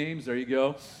baby names, there you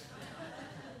go.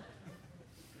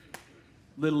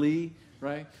 Little E,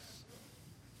 right?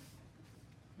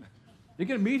 You're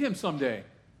going to meet him someday.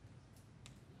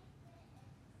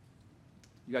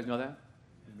 You guys know that?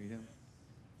 You meet him.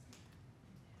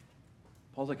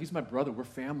 Paul's like, he's my brother. We're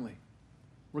family.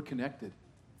 We're connected.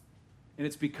 And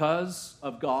it's because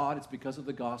of God, it's because of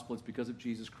the gospel, it's because of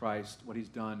Jesus Christ, what he's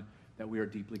done, that we are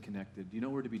deeply connected. Do you know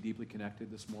we're to be deeply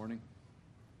connected this morning?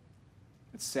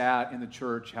 It's sad in the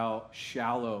church how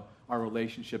shallow our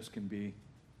relationships can be.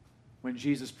 When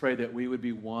Jesus prayed that we would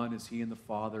be one as he and the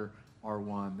Father are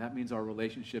one, that means our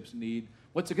relationships need,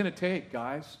 what's it going to take,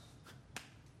 guys?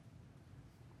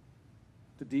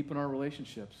 To deepen our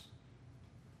relationships.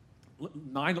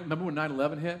 Remember when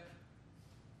 9/11 hit?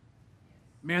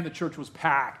 Man, the church was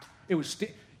packed. It was,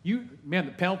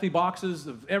 the penalty boxes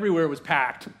of everywhere was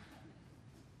packed.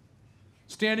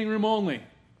 Standing room only.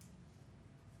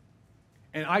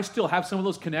 And I still have some of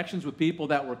those connections with people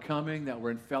that were coming, that were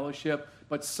in fellowship.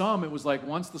 But some, it was like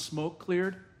once the smoke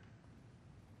cleared,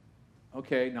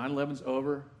 okay, 9/11's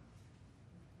over.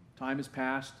 Time has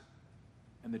passed.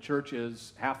 And the church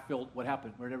is half filled. What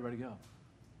happened? Where did everybody go?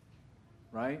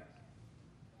 Right?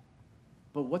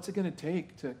 But what's it going to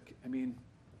take to,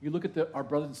 you look at our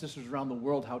brothers and sisters around the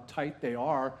world, how tight they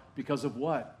are because of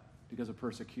what? Because of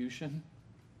persecution?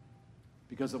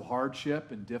 Because of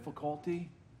hardship and difficulty?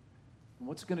 And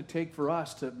what's it going to take for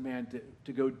us to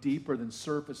go deeper than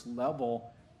surface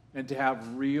level and to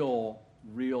have real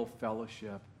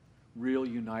fellowship, real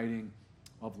uniting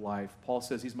of life? Paul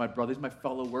says he's my brother, he's my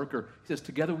fellow worker. He says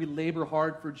together we labor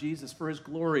hard for Jesus, for his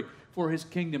glory, for his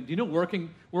kingdom. Do you know working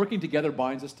together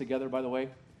binds us together, by the way?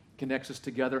 Connects us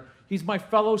together. He's my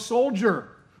fellow soldier.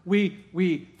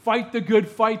 We fight the good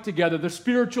fight together. The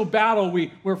spiritual battle,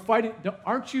 we're fighting.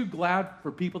 Aren't you glad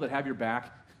for people that have your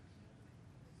back?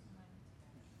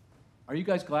 Are you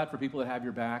guys glad for people that have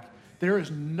your back? There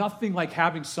is nothing like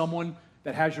having someone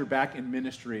that has your back in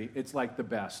ministry. It's like the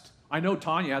best. I know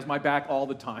Tanya has my back all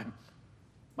the time.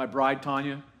 My bride,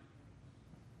 Tanya.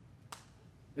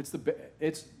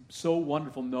 It's so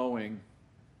wonderful knowing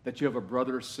that you have a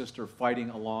brother or sister fighting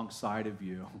alongside of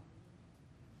you.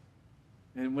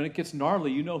 And when it gets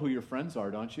gnarly, you know who your friends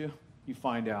are, don't you? You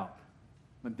find out.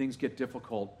 When things get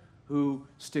difficult, who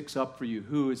sticks up for you,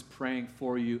 who is praying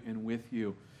for you and with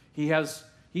you.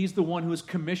 He's the one who is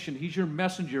commissioned. He's your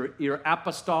messenger, your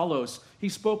apostolos. He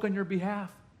spoke on your behalf.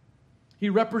 He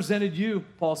represented you,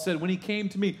 Paul said. When he came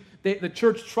to me, the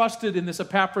church trusted in this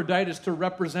Epaphroditus to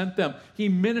represent them. He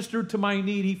ministered to my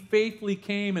need. He faithfully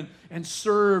came and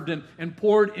served and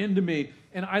poured into me.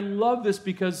 And I love this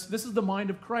because this is the mind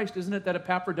of Christ, isn't it, that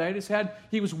Epaphroditus had?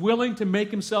 He was willing to make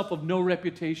himself of no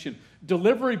reputation.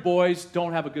 Delivery boys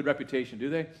don't have a good reputation, do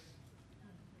they?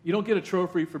 You don't get a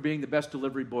trophy for being the best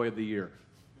delivery boy of the year.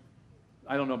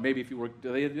 I don't know, maybe if you work,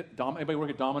 anybody work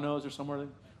at Domino's or somewhere where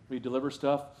you deliver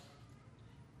stuff?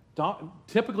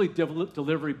 Typically,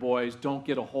 delivery boys don't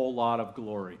get a whole lot of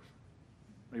glory.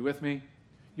 Are you with me?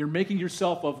 You're making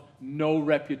yourself of no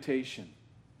reputation.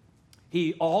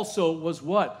 He also was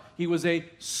what? He was a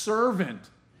servant.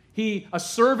 A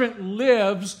servant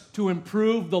lives to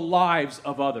improve the lives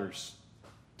of others,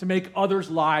 to make others'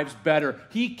 lives better.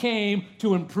 He came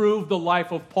to improve the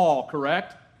life of Paul,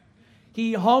 correct?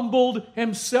 He humbled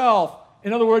himself.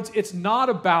 In other words, it's not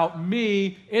about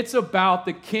me, it's about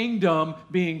the kingdom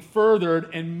being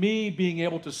furthered and me being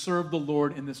able to serve the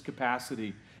Lord in this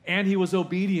capacity. And he was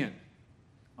obedient.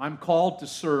 I'm called to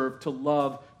serve, to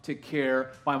love, to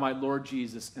care by my Lord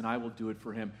Jesus, and I will do it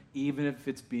for him, even if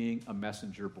it's being a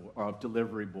messenger boy or a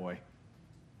delivery boy.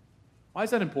 Why is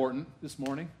that important this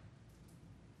morning?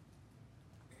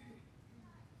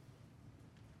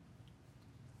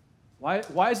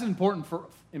 Why is it important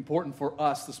for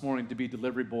us this morning to be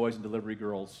delivery boys and delivery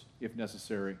girls, if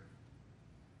necessary?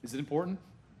 Is it important?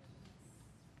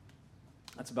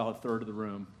 That's about a third of the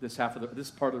room. This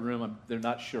part of the room, they're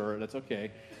not sure. That's okay.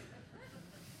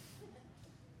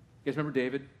 You guys remember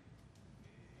David? You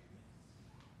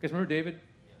guys remember David?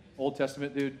 Old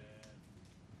Testament dude.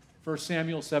 1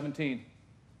 Samuel 17.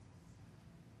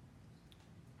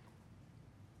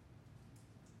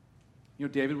 You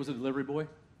know David was a delivery boy?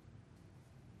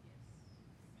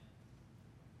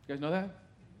 You guys know that?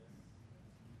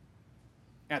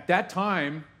 At that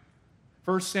time,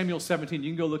 1 Samuel 17, you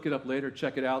can go look it up later,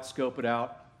 check it out, scope it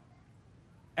out.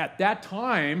 At that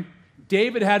time,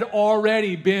 David had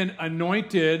already been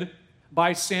anointed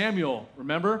by Samuel,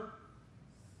 remember?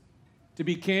 To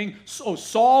be king. So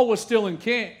Saul was still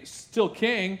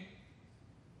king,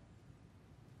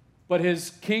 but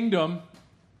his kingdom,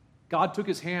 God took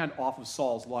his hand off of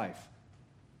Saul's life.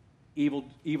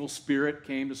 Evil spirit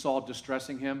came to Saul,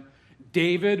 distressing him.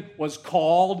 David was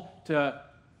called to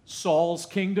Saul's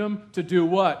kingdom to do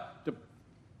what? To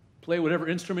play whatever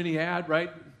instrument he had,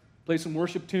 right? Play some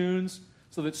worship tunes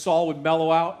so that Saul would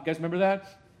mellow out. You guys remember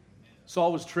that?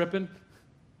 Saul was tripping.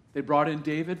 They brought in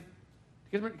David.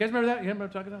 You guys remember that? You remember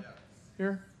what I'm talking about?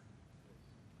 Here?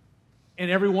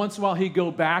 And every once in a while he'd go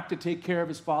back to take care of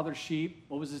his father's sheep.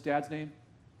 What was his dad's name?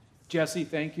 Jesse,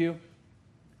 thank you.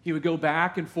 He would go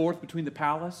back and forth between the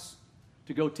palace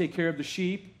to go take care of the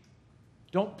sheep.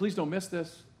 Please don't miss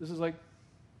this. This is like,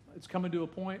 it's coming to a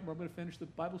point where I'm going to finish the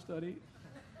Bible study.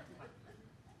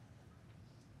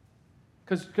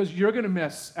 Because you're going to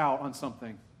miss out on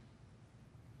something.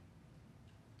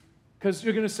 Because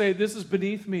you're going to say, this is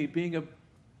beneath me, being a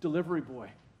delivery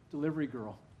boy, delivery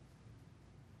girl.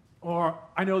 Or,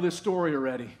 I know this story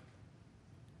already.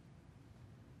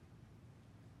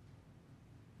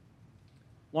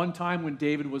 One time when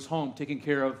David was home taking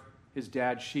care of his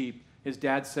dad's sheep, his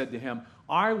dad said to him,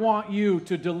 I want you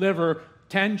to deliver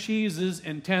 10 cheeses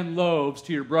and 10 loaves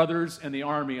to your brothers and the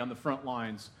army on the front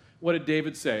lines. What did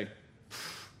David say?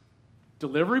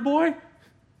 Delivery boy?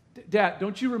 Dad,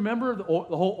 don't you remember the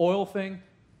whole oil thing?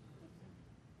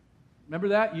 Remember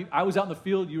that? I was out in the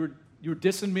field, you were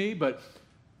dissing me, but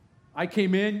I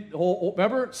came in,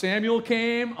 remember? Samuel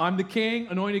came, I'm the king,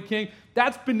 anointed king.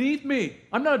 That's beneath me.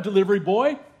 I'm not a delivery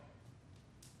boy.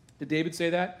 Did David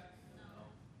say that? No.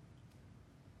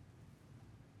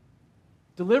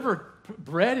 Deliver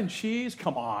bread and cheese?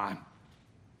 Come on.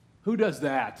 Who does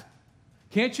that?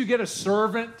 Can't you get a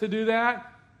servant to do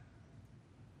that?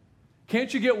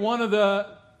 Can't you get one of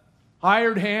the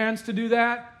hired hands to do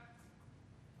that?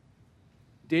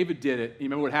 David did it. You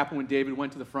remember what happened when David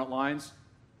went to the front lines?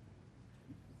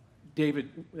 David,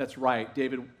 that's right,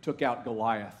 David took out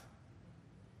Goliath.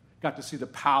 Got to see the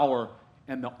power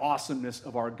and the awesomeness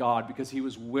of our God because he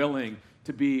was willing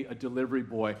to be a delivery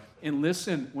boy. And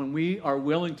listen, when we are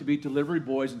willing to be delivery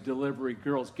boys and delivery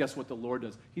girls, guess what the Lord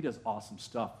does? He does awesome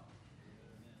stuff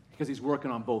because he's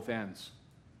working on both ends.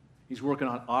 He's working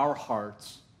on our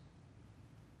hearts.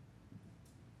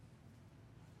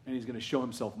 And he's going to show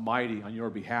himself mighty on your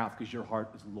behalf because your heart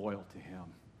is loyal to him.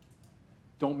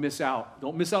 Don't miss out.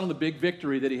 Don't miss out on the big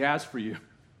victory that he has for you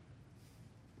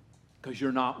because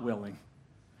you're not willing.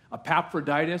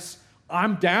 Epaphroditus,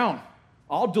 I'm down.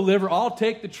 I'll deliver. I'll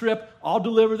take the trip. I'll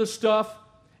deliver the stuff.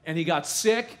 And he got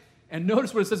sick. And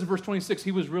notice what it says in verse 26.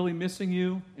 He was really missing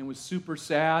you and was super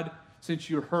sad since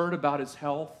you heard about his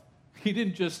health. He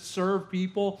didn't just serve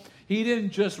people. He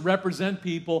didn't just represent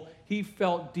people. He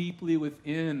felt deeply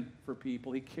within for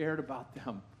people. He cared about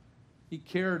them. He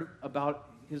cared about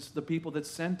the people that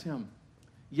sent him.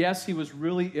 Yes, he was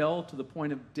really ill to the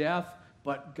point of death,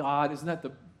 but God, isn't that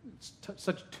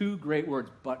such two great words,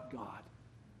 but God.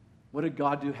 What did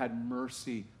God do? Had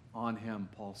mercy on him,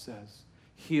 Paul says.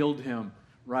 Healed him,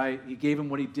 right? He gave him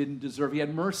what he didn't deserve. He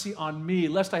had mercy on me,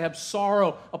 lest I have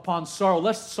sorrow upon sorrow,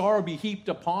 lest sorrow be heaped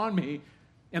upon me,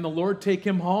 and the Lord take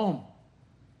him home.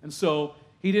 And so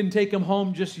he didn't take him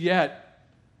home just yet.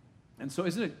 And so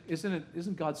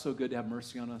isn't God so good to have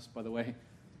mercy on us, by the way?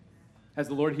 Has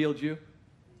the Lord healed you?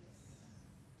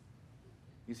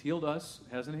 He's healed us,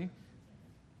 hasn't he?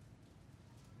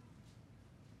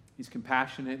 He's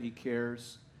compassionate. He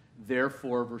cares.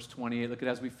 Therefore, verse 28, look at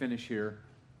as we finish here.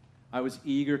 I was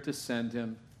eager to send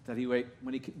him, that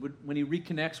when he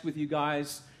reconnects with you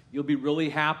guys, you'll be really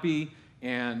happy,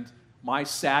 and my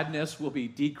sadness will be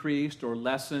decreased or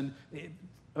lessened.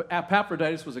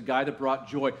 Epaphroditus was a guy that brought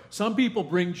joy. Some people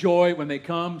bring joy when they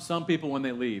come, some people when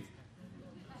they leave.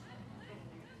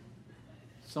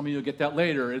 Some of you will get that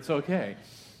later. It's okay.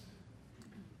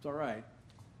 It's all right.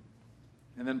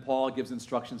 And then Paul gives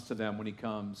instructions to them when he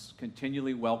comes.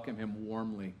 Continually welcome him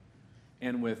warmly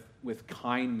and with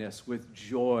kindness, with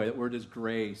joy. That word is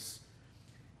grace.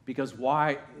 Because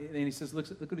why? And he says, look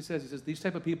what he says. He says, these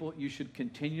type of people you should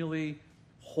continually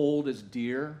hold as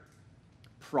dear,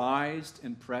 prized,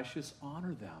 and precious.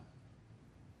 Honor them.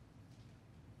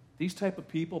 These type of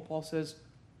people, Paul says,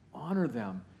 honor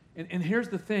them. And here's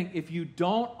the thing. If you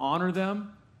don't honor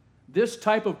them, this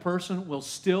type of person will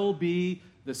still be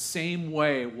the same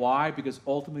way. Why? Because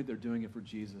ultimately they're doing it for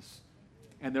Jesus.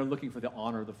 And they're looking for the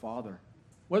honor of the Father.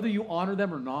 Whether you honor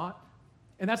them or not.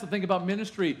 And that's the thing about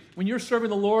ministry. When you're serving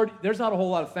the Lord, there's not a whole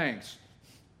lot of thanks.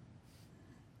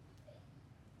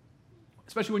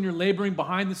 Especially when you're laboring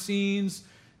behind the scenes,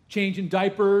 changing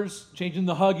diapers, changing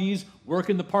the Huggies,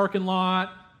 working the parking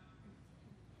lot.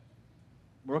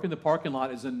 Working the parking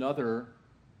lot is another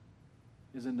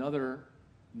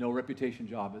no reputation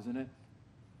job, isn't it?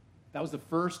 That was the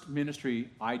first ministry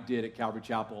I did at Calvary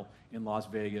Chapel in Las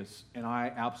Vegas, and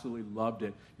I absolutely loved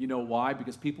it. You know why?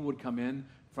 Because people would come in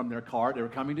from their car. They were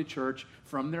coming to church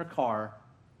from their car,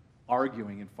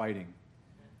 arguing and fighting.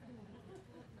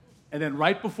 And then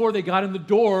right before they got in the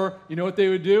door, you know what they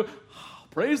would do?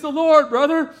 Praise the Lord,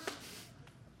 brother.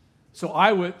 So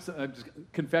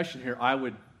confession here, I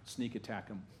would sneak attack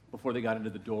them before they got into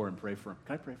the door and pray for them.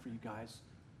 Can I pray for you guys?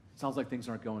 Sounds like things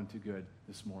aren't going too good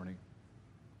this morning.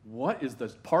 What is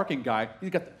this parking guy? You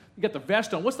got the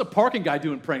vest on. What's the parking guy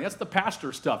doing praying? That's the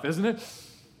pastor stuff, isn't it?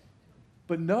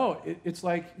 But no, it's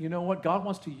like, you know what? God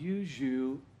wants to use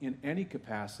you in any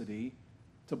capacity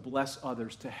to bless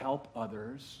others, to help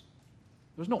others.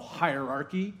 There's no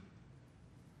hierarchy.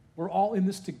 We're all in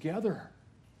this together.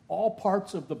 All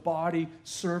parts of the body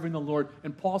serving the Lord.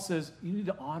 And Paul says, you need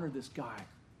to honor this guy.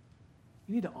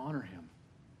 You need to honor him.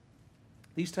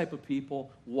 These type of people,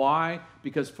 why?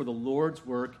 Because for the Lord's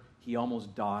work, he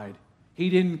almost died. He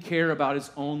didn't care about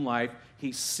his own life.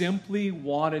 He simply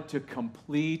wanted to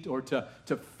complete or to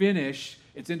finish.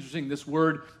 It's interesting, this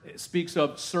word speaks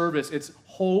of service. It's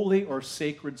holy or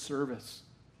sacred service.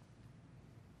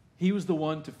 He was the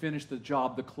one to finish the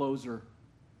job, the closer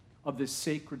of this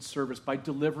sacred service by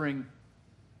delivering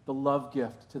the love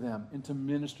gift to them and to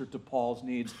minister to Paul's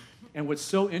needs. And what's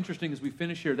so interesting as we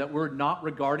finish here, that word not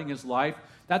regarding his life,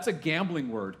 that's a gambling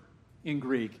word in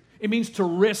Greek. It means to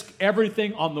risk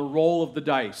everything on the roll of the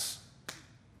dice.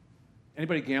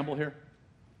 Anybody gamble here?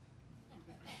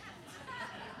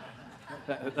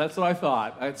 That's what I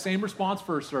thought. I had same response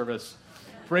first service.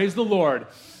 Praise the Lord.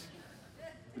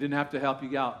 I didn't have to help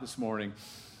you out this morning.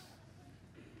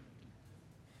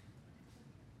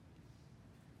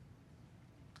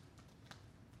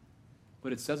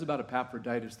 But it says about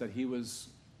Epaphroditus that he was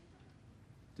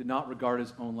did not regard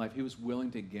his own life. He was willing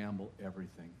to gamble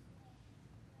everything.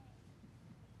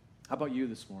 How about you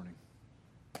this morning?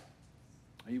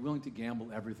 Are you willing to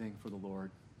gamble everything for the Lord?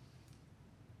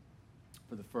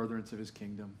 For the furtherance of his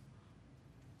kingdom?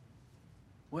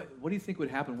 What do you think would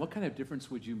happen? What kind of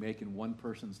difference would you make in one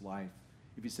person's life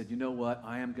if you said, you know what,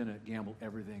 I am going to gamble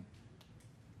everything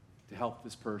to help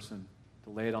this person, to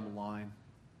lay it on the line,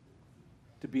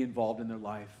 to be involved in their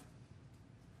life?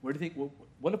 Where do you think,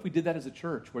 what if we did that as a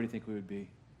church? Where do you think we would be?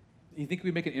 Do you think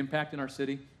we'd make an impact in our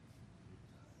city?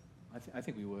 I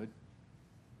think we would.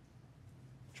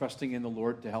 Trusting in the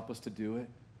Lord to help us to do it,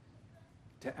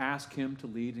 to ask him to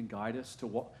lead and guide us,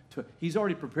 he's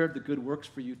already prepared the good works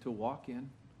for you to walk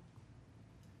in.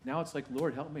 Now it's like,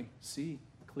 Lord, help me see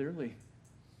clearly,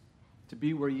 to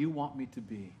be where you want me to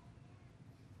be,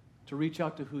 to reach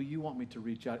out to who you want me to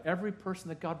reach out. Every person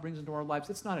that God brings into our lives,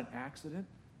 it's not an accident.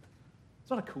 It's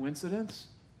not a coincidence.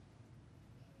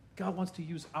 God wants to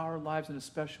use our lives in a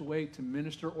special way to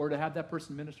minister or to have that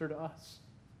person minister to us.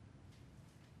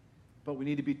 But we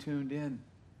need to be tuned in,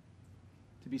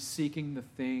 to be seeking the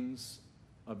things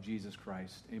of Jesus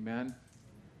Christ. Amen?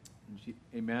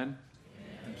 Amen?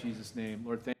 In Jesus' name.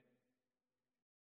 Lord, thank you.